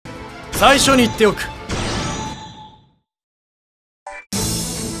最初に言っておく。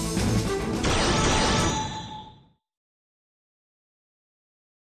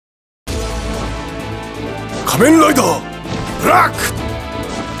仮面ライダーブラック。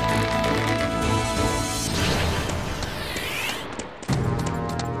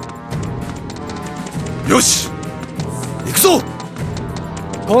よし行くぞ。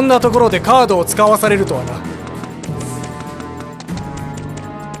こんなところでカードを使わされるとはな。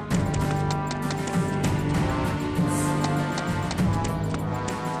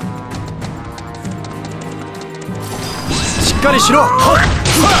しっかりしろ。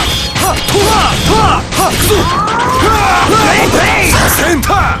セン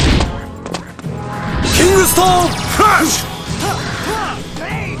ターキングストーンフラッシュ。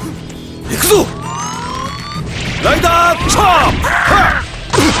行くぞライダーチョップ。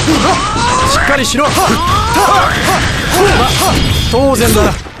しっかりしろ。当然だ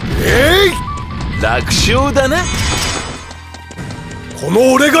な。楽勝だな。こ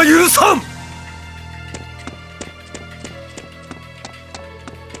の俺が許さん。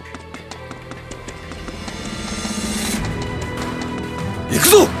行く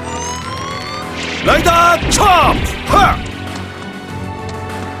ぞライダーチョップ。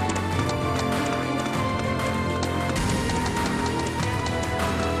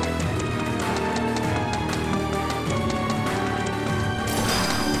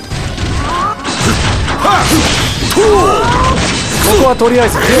ここはとりあえ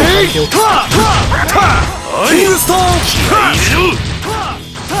ず手を借りておく。キングストーン貴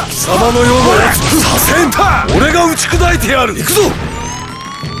様のようなやつさせん。俺が打ち砕いてやる。行くぞ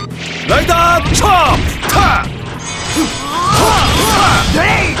ライダーチョップ。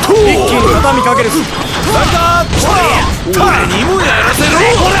一気に畳みかける。ライダーチョップ。俺にもやらせろ。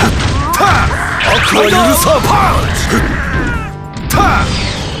悪は許さん。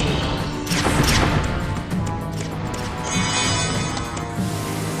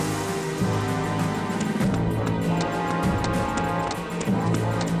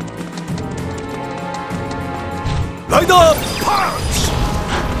ライダーパンチ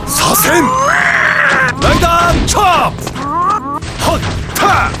させん。ライダーチョップ。はっ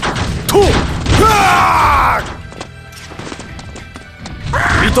タと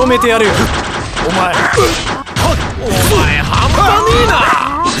認めてやるよお前。お前半端ねえな。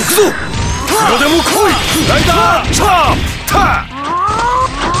行くぞ黒でも来い。ライダーチョップ。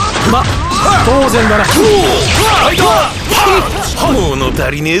ま当然だな。ライダーパンチ。物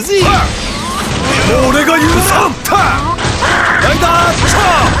足りねえぜ。もう俺が許さん。ライダーチョッ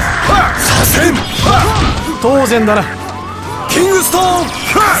プさせん。当然だな。キングストーン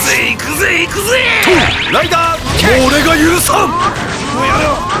フラッシュ。行くぜ行くぜ。ライダーもう俺が許さん。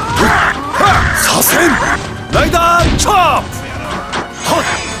させん。ライダーチョップ。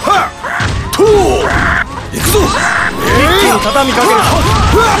と行くぞ一気に畳みかける。なん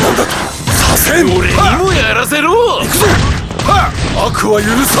だとさせん。俺にもやらせろ。行くぞ悪は許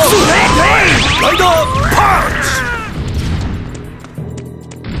さん。ライダーパンチ。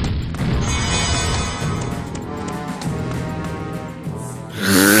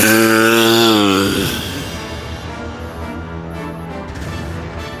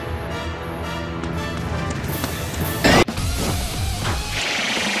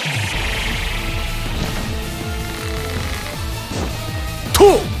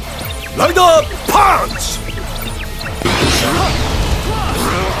ライダーパンチ。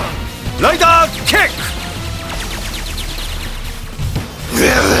ライダーキック。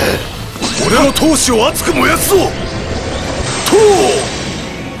俺の闘志を熱く燃やすぞ。行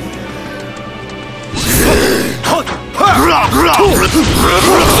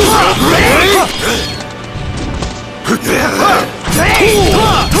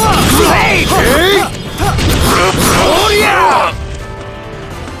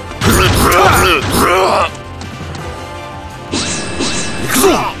く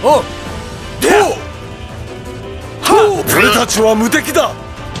ぞ俺たちは無敵だ。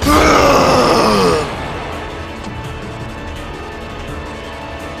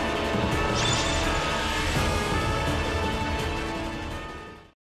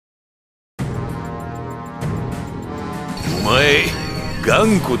お前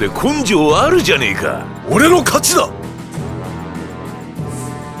頑固で根性あるじゃねえか。俺の勝ちだ。